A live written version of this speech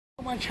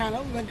my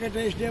channel,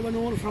 Venkatesh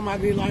Devanur from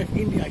AGrilife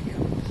India here.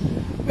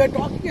 We are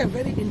talking a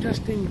very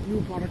interesting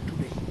new product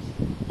today.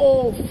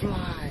 O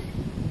Fly.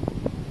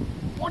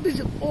 What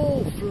is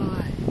O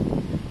Fly?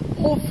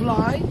 O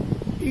Fly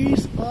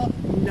is a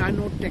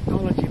Nano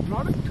Technology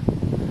product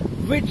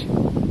which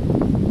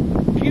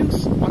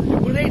gives or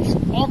liberates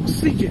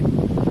oxygen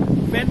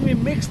when we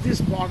mix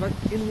this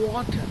product in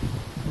water.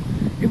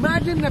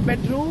 Imagine a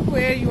bedroom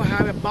where you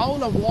have a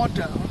bowl of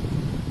water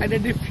and a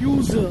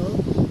diffuser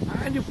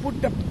and you put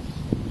a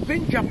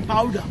pinch of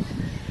powder.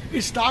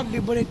 It starts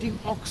liberating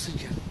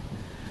oxygen.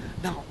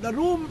 Now the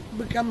room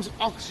becomes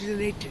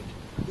oxygenated,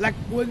 like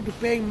going to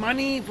paying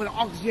money for an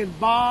oxygen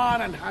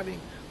bar and having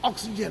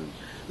oxygen.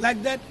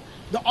 Like that,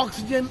 the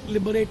oxygen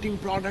liberating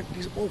product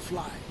is O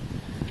Fly.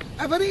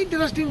 A very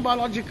interesting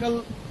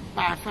biological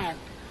fact: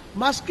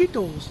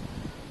 mosquitoes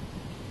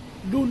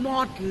do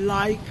not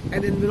like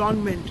an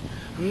environment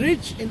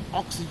rich in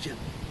oxygen.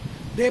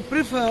 They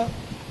prefer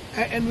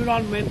an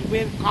environment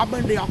where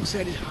carbon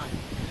dioxide is high.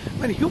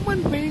 When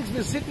human beings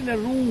we sit in a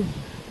room,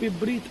 we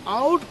breathe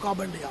out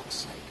carbon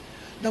dioxide.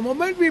 The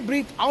moment we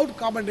breathe out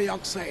carbon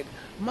dioxide,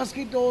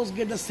 mosquitoes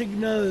get the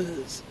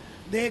signals.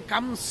 They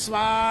come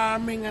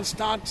swarming and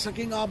start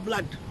sucking our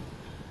blood.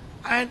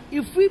 And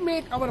if we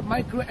make our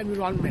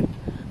microenvironment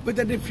with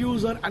a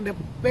diffuser and a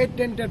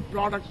patented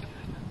product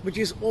which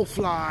is O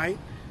Fly,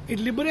 it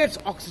liberates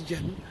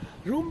oxygen,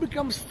 room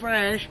becomes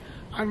fresh,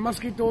 and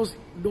mosquitoes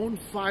don't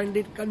find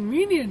it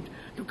convenient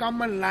to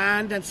come and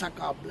land and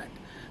suck our blood.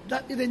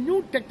 That is a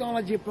new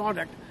technology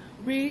product.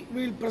 We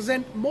will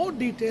present more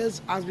details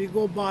as we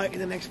go by in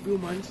the next few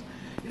months.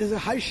 It has a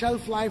high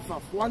shelf life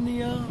of 1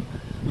 year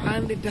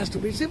and it has to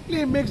be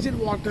simply mixed in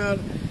water.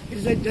 It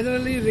is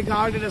generally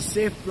regarded as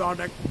safe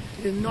product.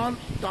 It is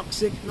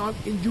non-toxic,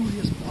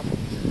 non-injurious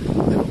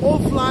product. The O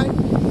Fly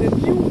is a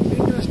new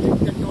interesting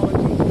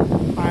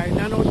technology by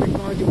Nano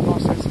Technology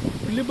process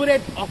to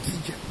liberate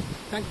oxygen.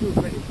 Thank you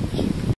very much.